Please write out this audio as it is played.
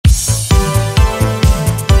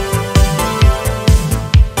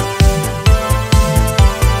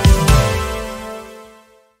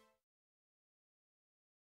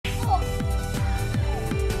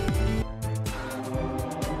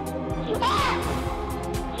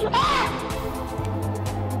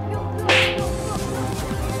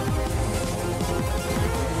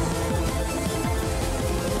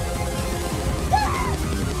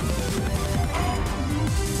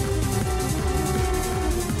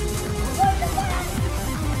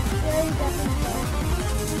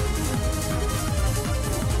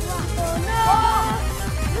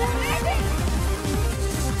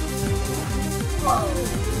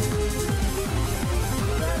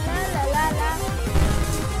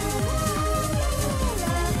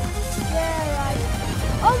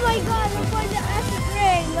Oh my god, we're going to acid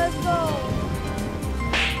rain. Let's go.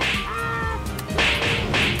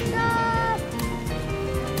 No.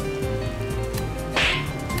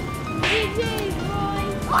 GG,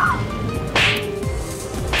 boys.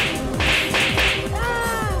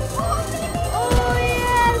 Oh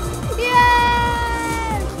yes,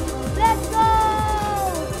 yes. Let's go.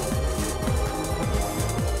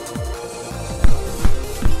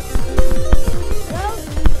 No.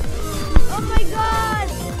 Oh my god.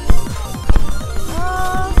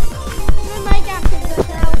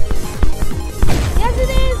 Yes, it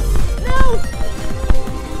is! No!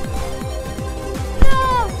 No!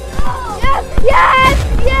 Yes! Yes!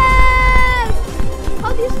 Yes! How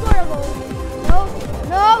do you score a goal? No!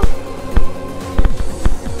 No!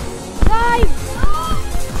 Guys!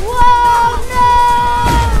 Whoa! No!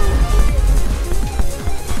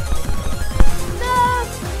 No!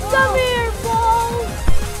 Come here, ball!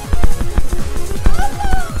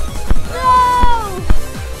 No!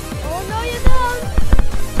 Oh, no, you don't!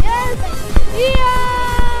 Yes! Yeah!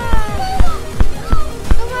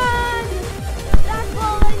 Come on! That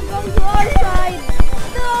ball ain't going to our side!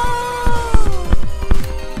 No!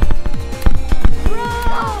 Bro!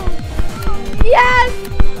 Yes!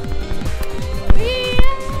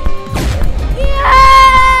 Yes!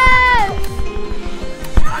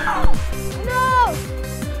 No!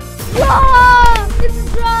 Whoa! It's a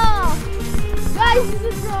draw! Guys, it's a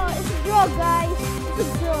draw! It's a draw, guys! It's a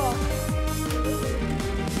draw!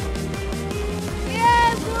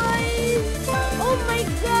 Oh my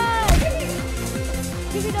god!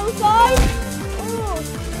 Give me those signs! Oh!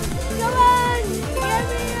 Come on! Get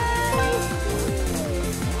me!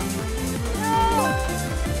 No!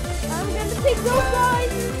 I'm gonna take those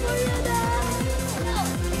signs for you now!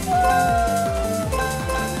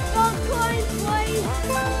 Don't coins, please!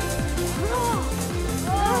 Raw!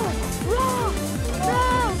 Raw!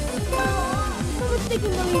 Someone's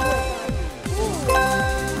taking the lead.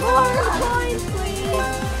 More coins,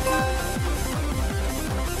 please!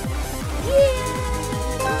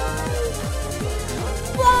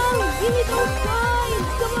 Wow! Give me those coins!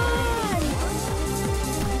 Come on!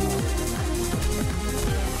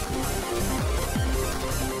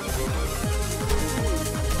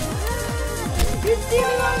 You're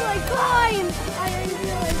stealing all my coins! I am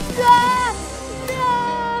doing that! No!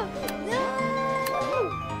 No!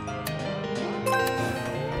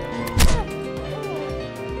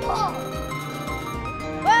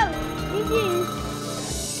 Well, GG!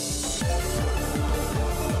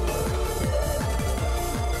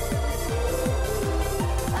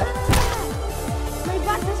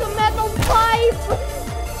 There's a metal pipe!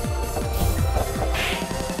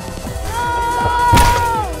 No!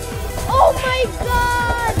 Oh my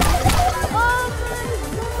god! Oh my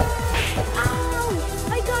god! Ow!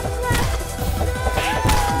 I got slapped! No!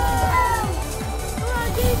 Oh,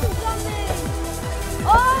 Jesus coming!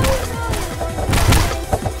 Oh no!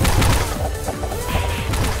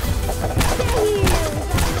 Stay here!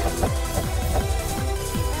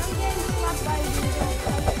 I'm getting slapped by these guys.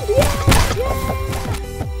 Yeah! Yeah!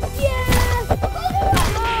 Yes!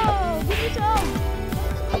 Oh, give me some!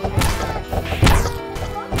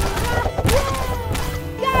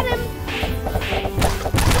 Got him!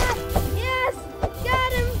 Yes!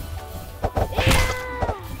 Got him! Yeah!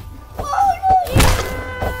 Oh no! Yeah!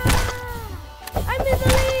 I'm in the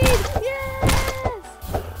lead! Yes!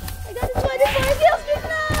 I got the 24 kill streak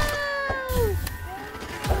now!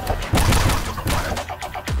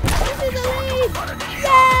 I'm in the lead!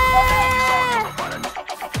 Yeah!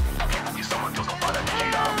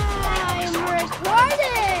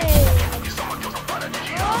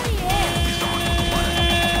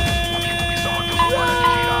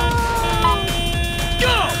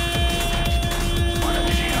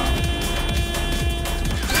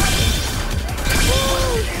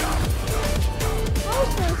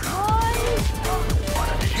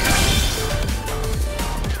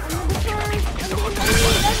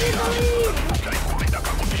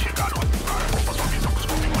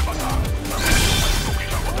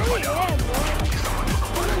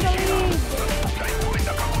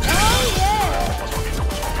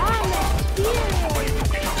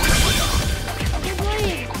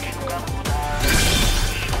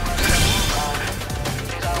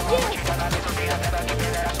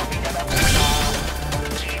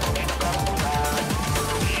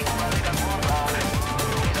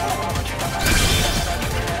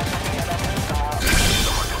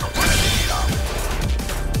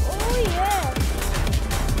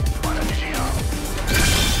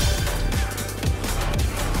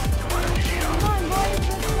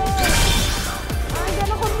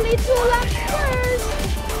 me 2 laps first.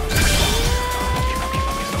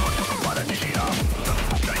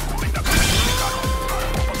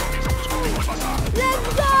 Let's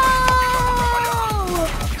go!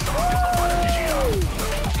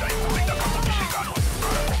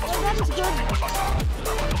 Oh, that is good.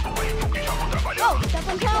 Oh, step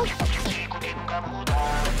on toe.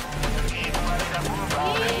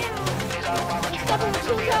 Step on 2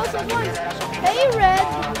 toes at once. Hey, Red,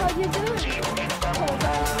 how you doing? So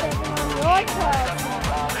I'm stepping on your toes.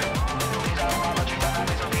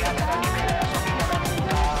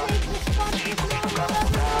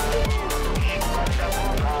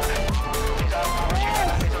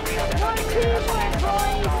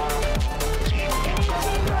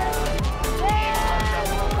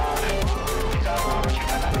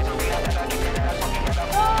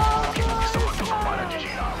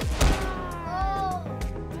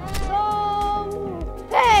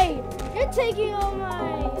 Taking all my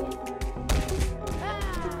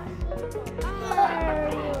come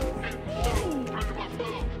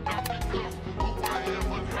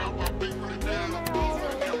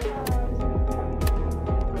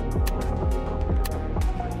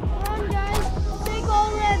on, guys, take all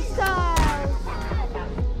red stars.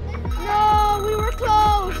 No, we were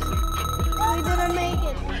close. We didn't make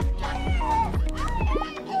it.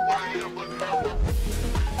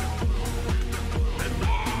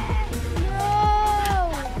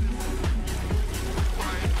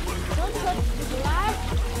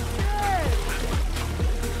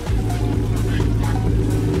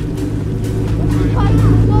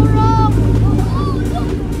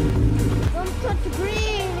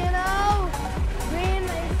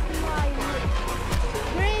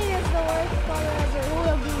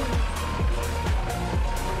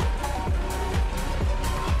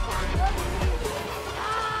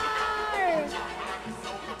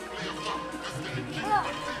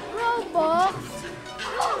 Roblox.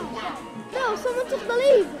 No, someone took the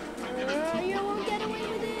lead. You won't get away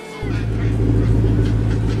with it.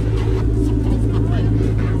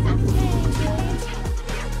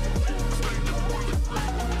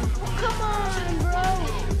 Come on, bro.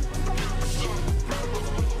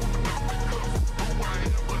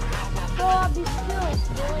 Go up these skills,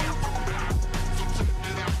 boy.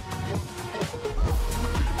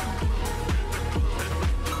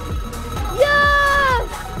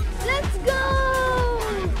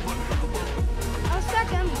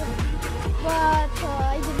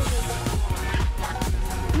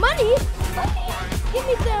 Money? Give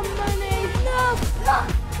me some money. No.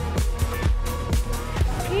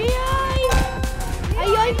 Yay! I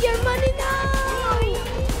yoink your money now.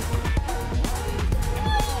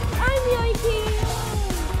 I'm yoinking.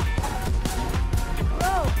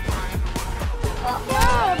 Whoa.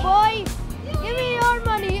 Yeah, boy. Give me your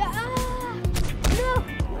money. No.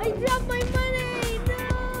 I dropped my money. No.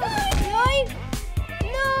 Yoink.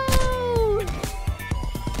 No.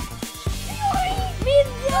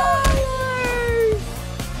 $1,000,000!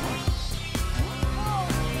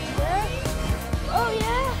 Oh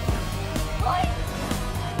yeah?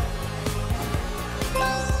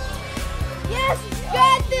 Yes!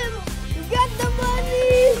 Got them! Got the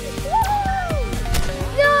money!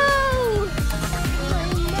 No! My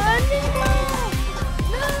money back!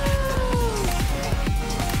 No!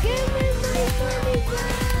 Give me my money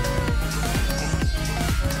back!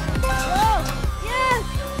 Oh! Yes!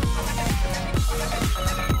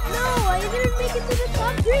 No, I didn't make it to the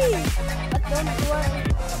top 3. But don't worry.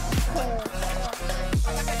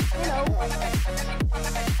 You know.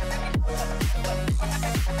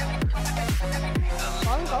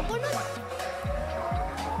 One coconut?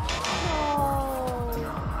 No.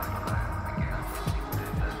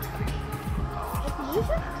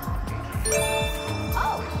 Evolution?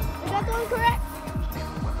 Oh, I got one correct.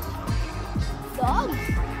 Dogs.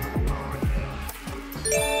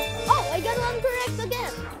 Oh, I got one correct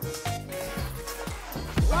again.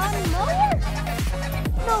 Lawnmower?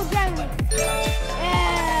 No, granny.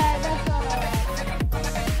 Yeah, that's not alright.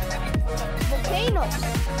 Volcano.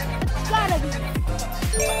 It's gotta be.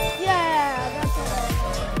 Yeah, that's alright.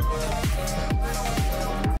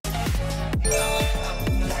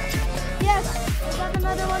 Yes, I got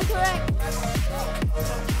another one correct.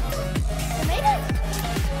 Tomatoes?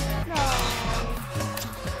 No.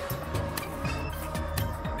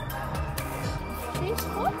 These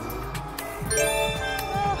sports?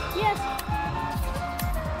 Yes.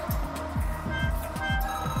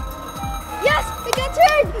 Yes, I got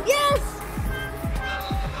turned. Yes.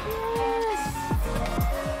 Yes.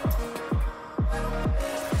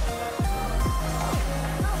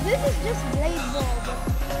 This is just blade ball.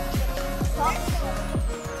 But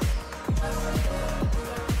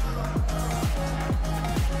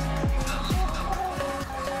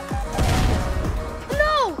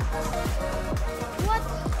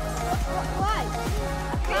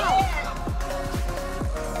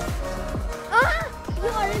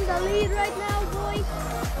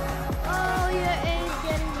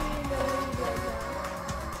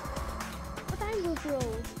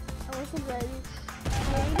wasn't ready. I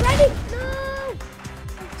ain't ready! No!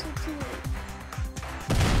 That's too late.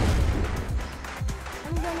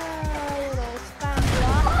 I'm gonna, spam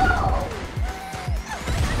block.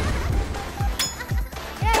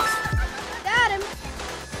 Yes! Got him!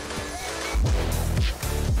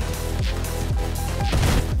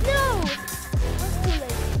 No! That's too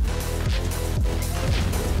late.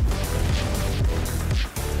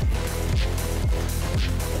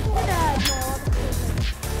 What the hell?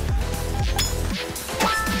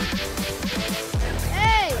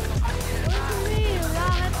 Hey! Look at me,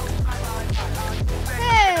 rabbit!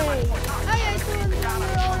 Hey! I thought we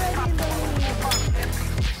were already in the lead.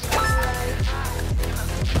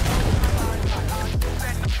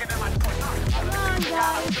 Come on,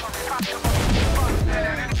 guys.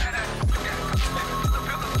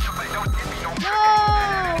 No!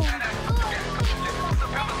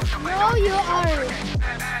 No, you aren't.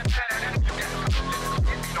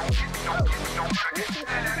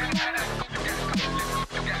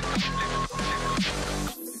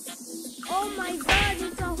 Oh my god,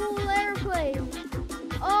 it's a whole airplane.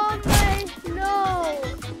 Oh my, no.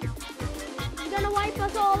 It's gonna wipe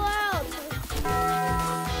us all out.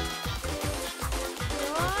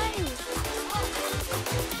 Why?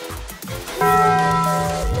 No.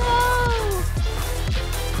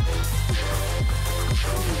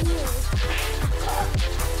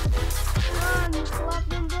 Run, flop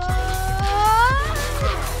them, bro.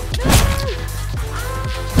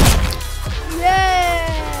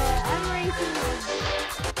 Yeah, I'm racing.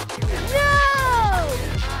 No!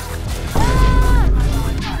 Ah!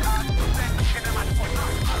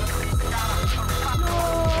 No,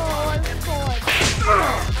 I'm caught.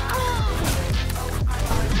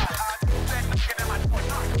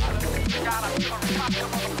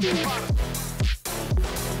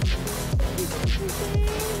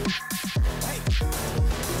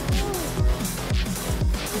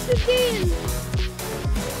 It's again.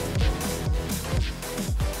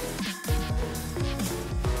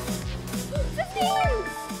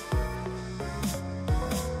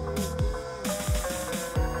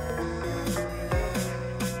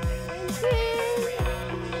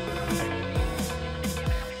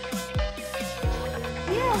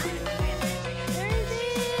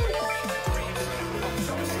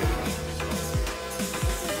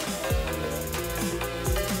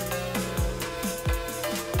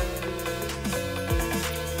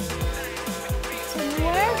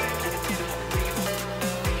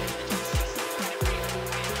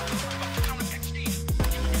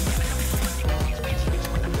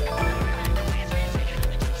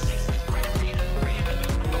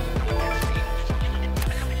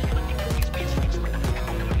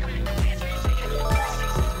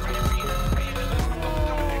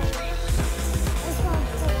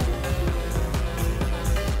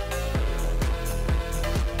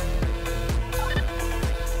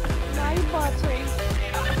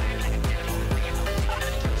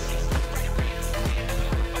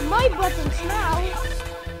 My buttons now.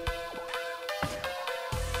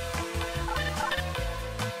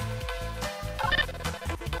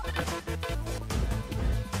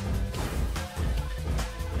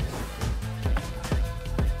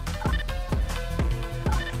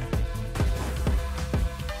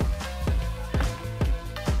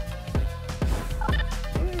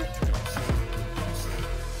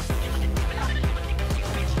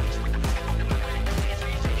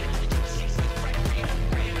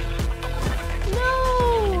 No!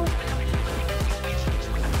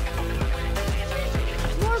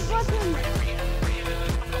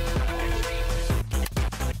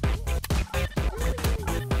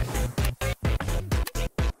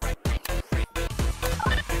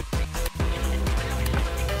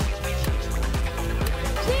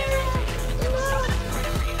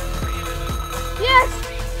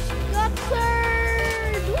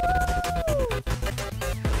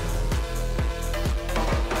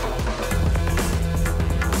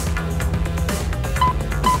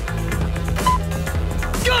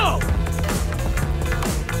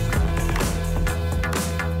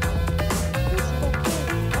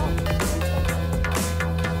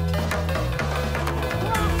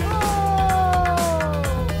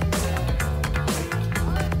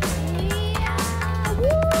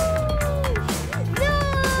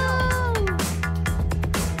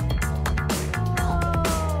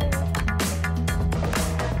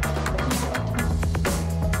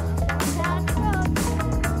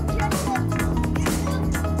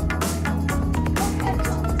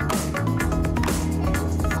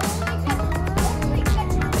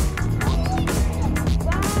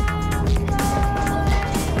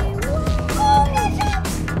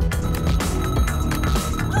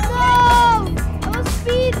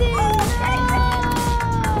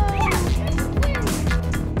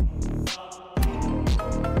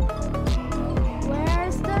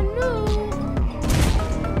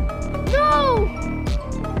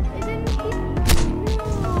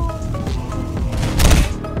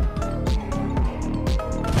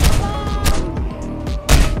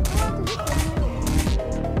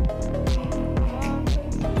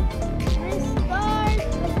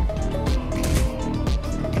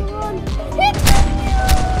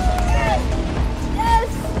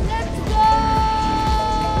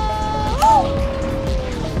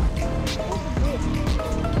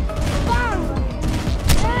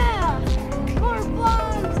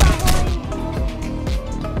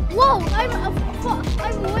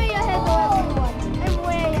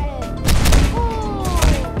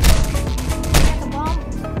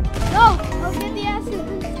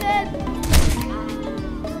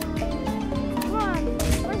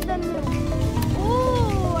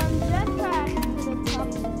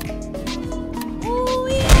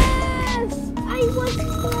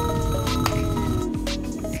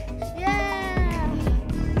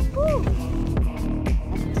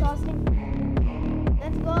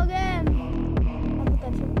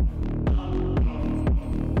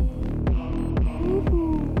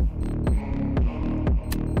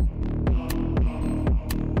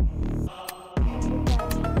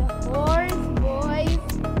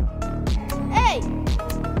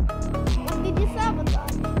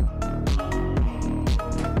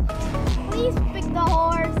 please pick the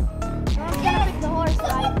horse. I'm gonna pick the horse,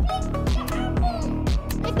 right?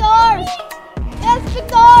 Pick the horse! Yes, pick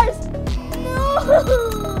the horse! No!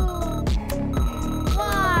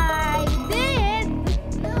 Why did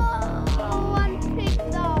no one pick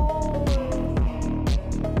the horse?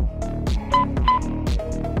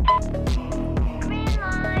 Green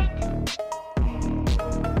light.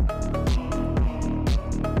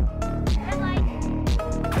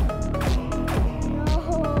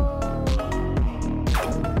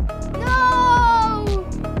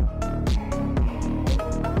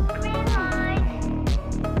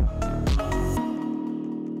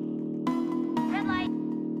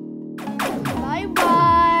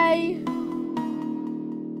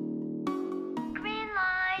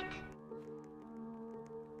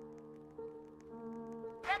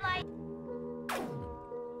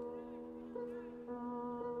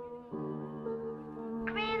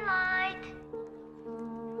 Red light.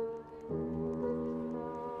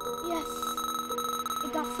 Yes,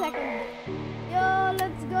 it got second. Yo,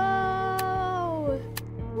 let's go!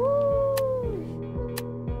 Woo!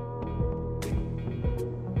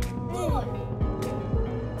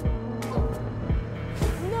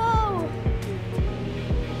 No!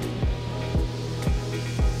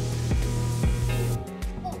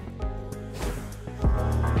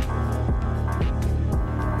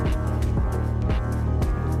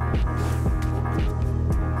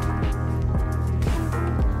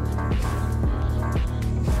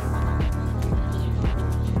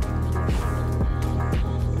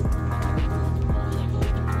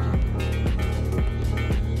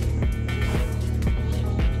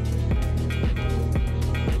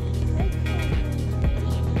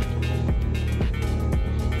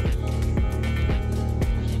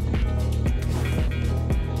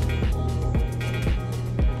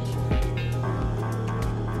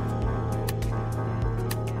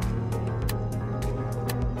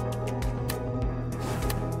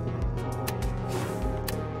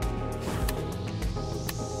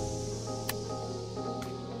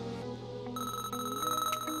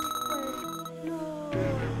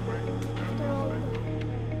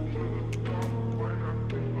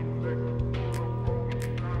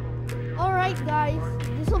 Alright guys,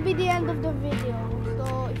 this will be the end of the video.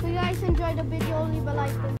 So if you guys enjoyed the video, leave a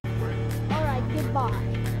like. Alright, goodbye.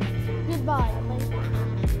 Goodbye.